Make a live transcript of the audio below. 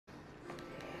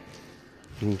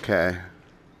Okay.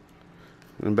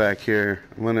 And back here,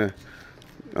 I'm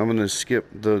gonna skip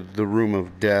the room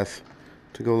of death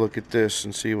to go look at this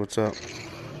and see what's up.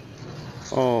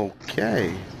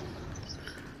 Okay.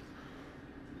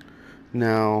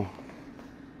 Now,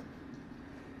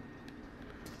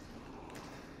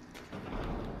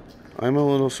 I'm a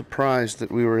little surprised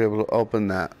that we were able to open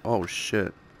that. Oh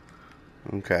shit.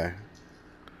 Okay.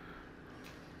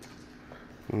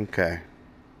 Okay.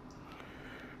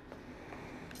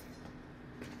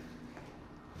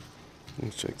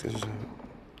 Let's check this out.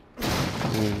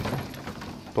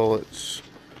 Bullets.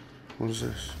 What is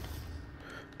this?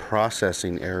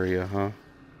 Processing area, huh?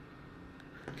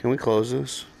 Can we close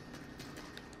this?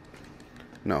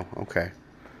 No, okay.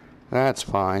 That's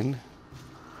fine.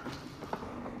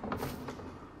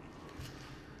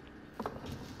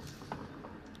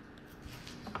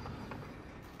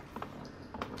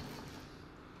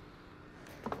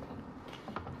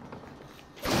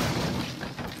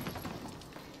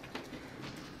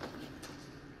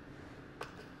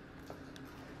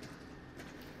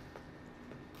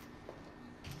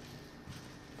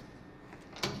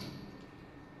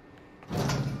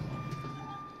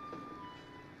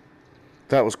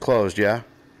 That was closed, yeah?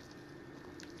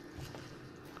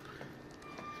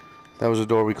 That was a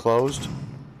door we closed?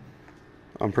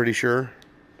 I'm pretty sure.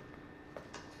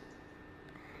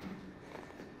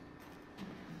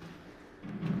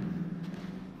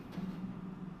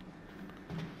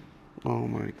 Oh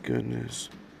my goodness.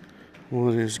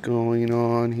 What is going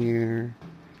on here?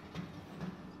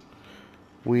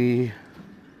 We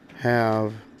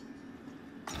have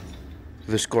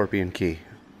the scorpion key.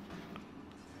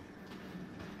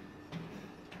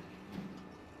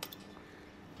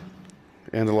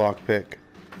 And a lockpick.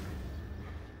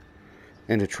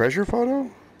 And a treasure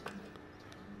photo?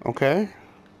 Okay.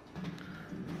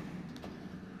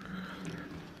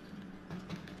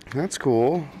 That's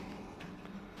cool.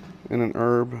 And an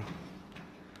herb.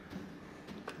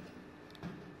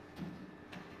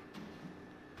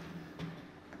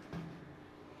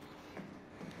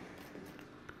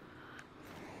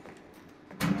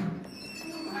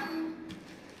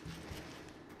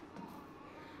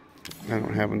 I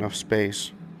don't have enough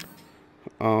space.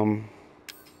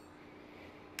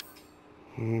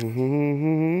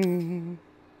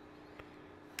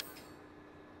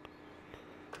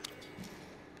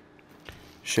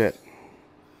 Shit.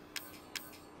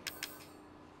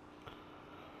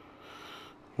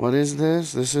 What is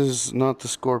this? This is not the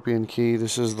scorpion key.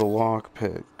 This is the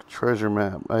lockpick. Treasure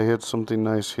map. I hit something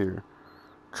nice here.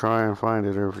 Try and find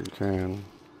it if you can.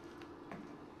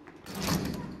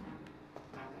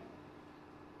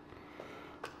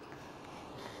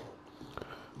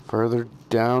 Further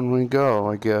down we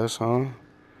go, I guess, huh?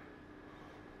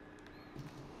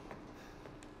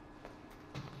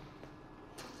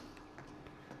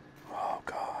 Oh,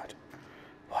 God.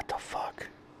 What the fuck?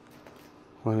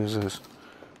 What is this?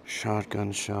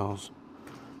 Shotgun shells.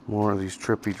 More of these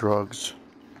trippy drugs.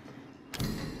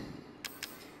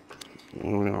 We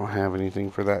don't have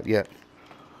anything for that yet.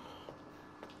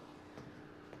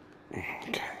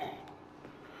 Okay.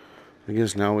 I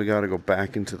guess now we gotta go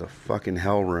back into the fucking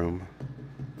hell room.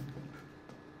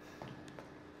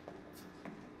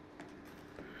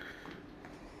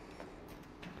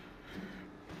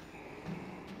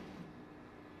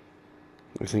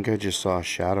 I think I just saw a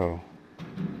shadow.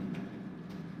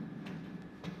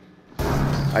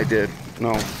 I did.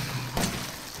 No.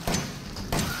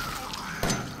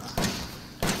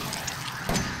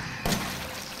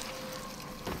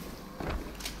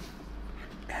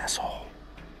 Asshole.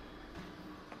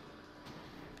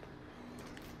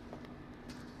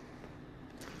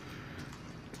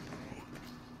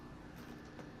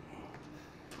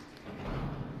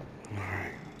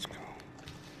 Alright, let's go.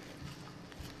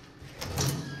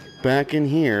 Back in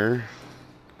here,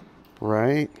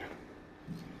 right?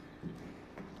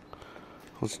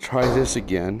 Let's try this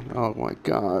again. Oh my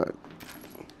God.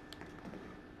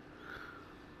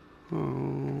 Oh.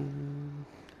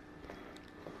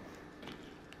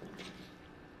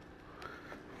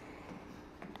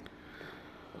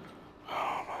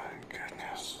 Oh my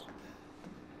goodness.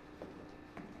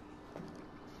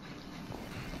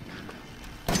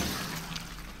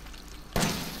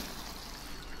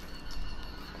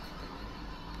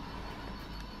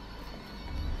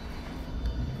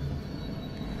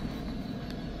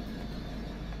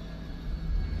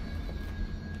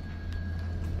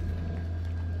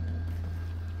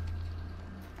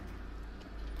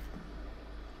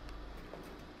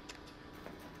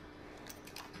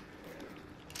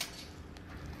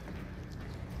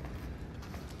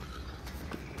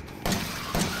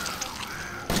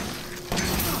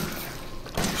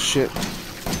 shit.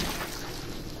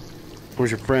 Where's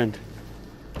your friend?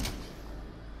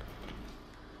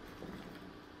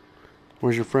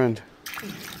 Where's your friend?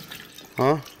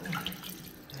 Huh?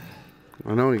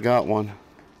 I know he got one.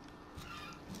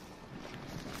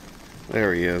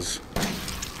 There he is.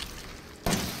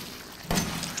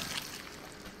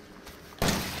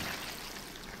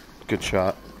 Good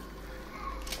shot.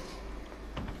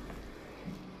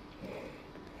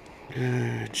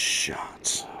 Good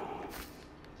shots.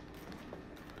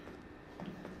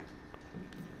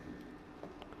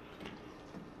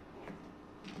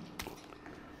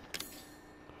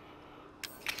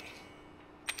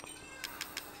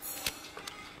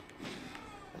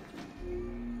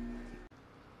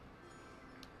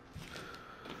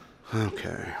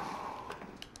 Okay.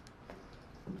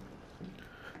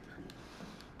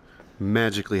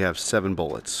 Magically have 7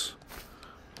 bullets.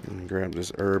 Let me grab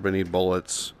this herb. I need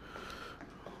bullets.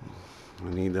 I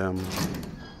need them.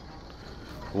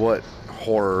 What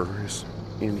horror is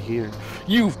in here?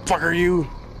 You fucker, you!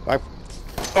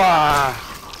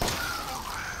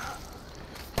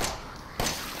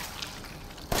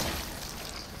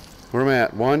 Where am I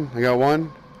at? 1? I got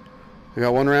 1? I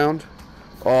got 1 round?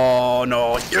 Oh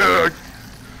no! Yeah.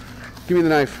 Give me the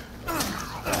knife.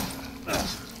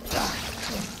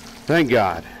 Thank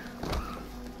God.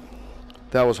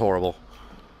 That was horrible.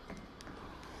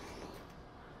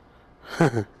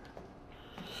 Alright,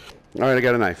 I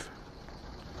got a knife.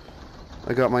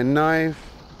 I got my knife.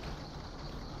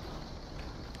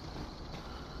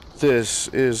 This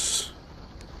is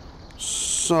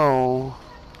so...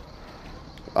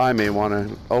 I may want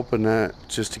to open that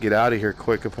just to get out of here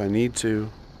quick if I need to.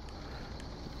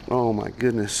 Oh my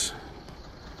goodness.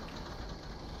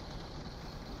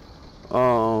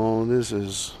 Oh, this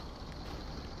is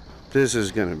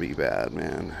gonna be bad,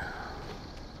 man.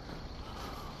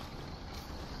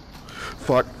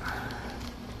 Fuck.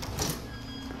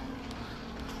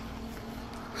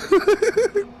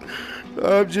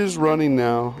 I'm just running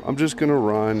now. I'm just gonna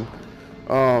run.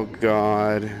 Oh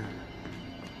God.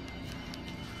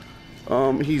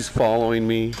 He's following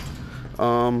me.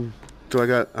 Do I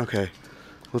got... Okay.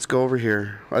 Let's go over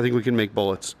here. I think we can make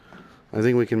bullets. I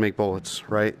think we can make bullets,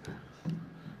 right?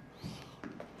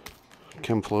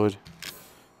 Chem fluid.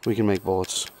 We can make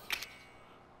bullets.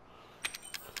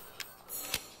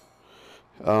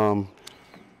 Alright,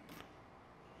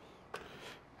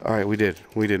 we did.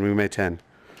 We made 10.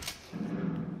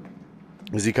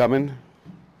 Is he coming?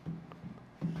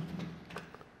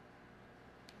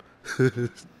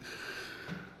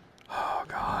 Oh,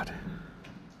 God.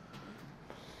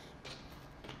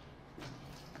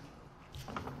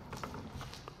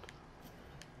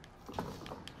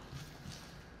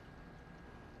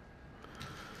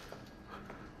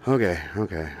 Okay,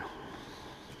 okay.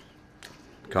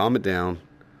 Calm it down.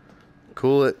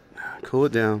 Cool it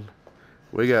down.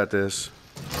 We got this.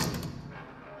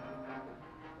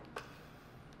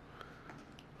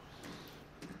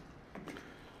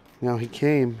 Now he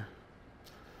came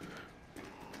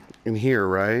in here,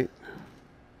 right?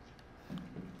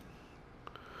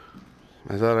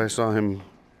 I thought I saw him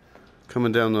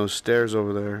coming down those stairs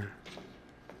over there.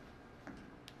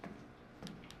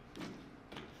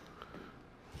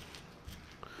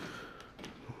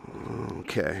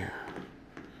 Okay.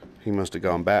 He must have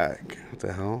gone back. What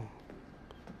the hell?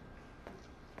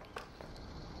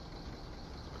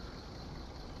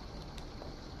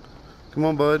 Come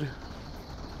on, bud.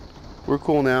 We're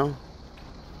cool now.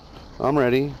 I'm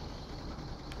ready.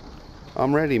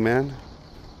 I'm ready, man.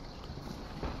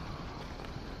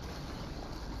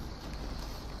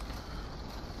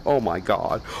 Oh my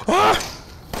God. Ah!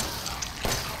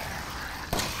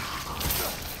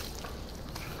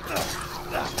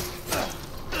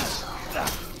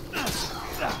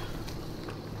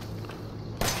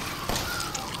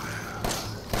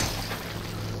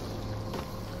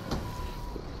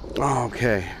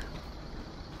 Okay.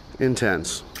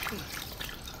 Intense.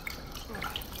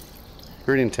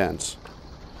 Pretty intense.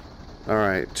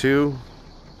 Alright, two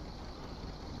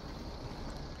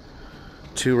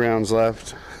rounds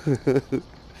left. What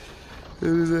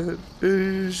is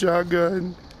that?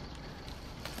 Shotgun.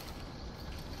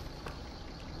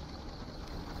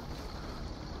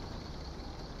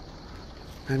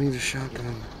 I need a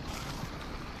shotgun.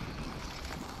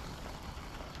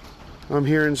 I'm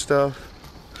hearing stuff.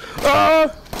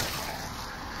 Ah!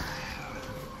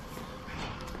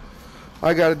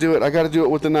 I gotta do it. I gotta do it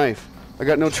with the knife. I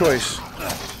got no choice.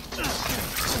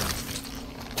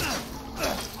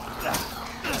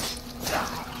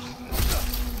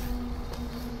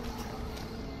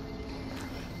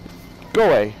 Go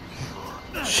away.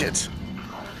 Shit.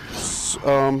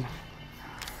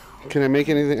 Can I make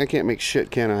anything? I can't make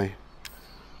shit, can I?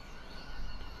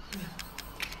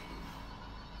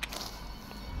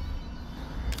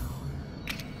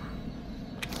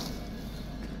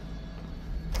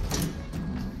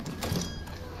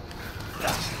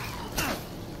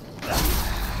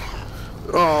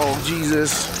 Oh,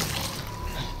 Jesus.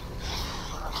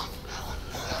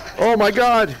 Oh, my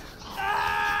God.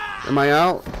 Am I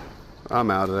out?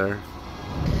 I'm out of there.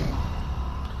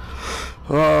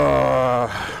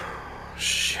 Oh,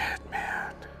 shit,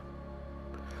 man.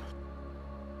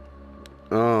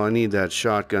 Oh, I need that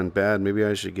shotgun bad. Maybe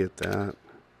I should get that.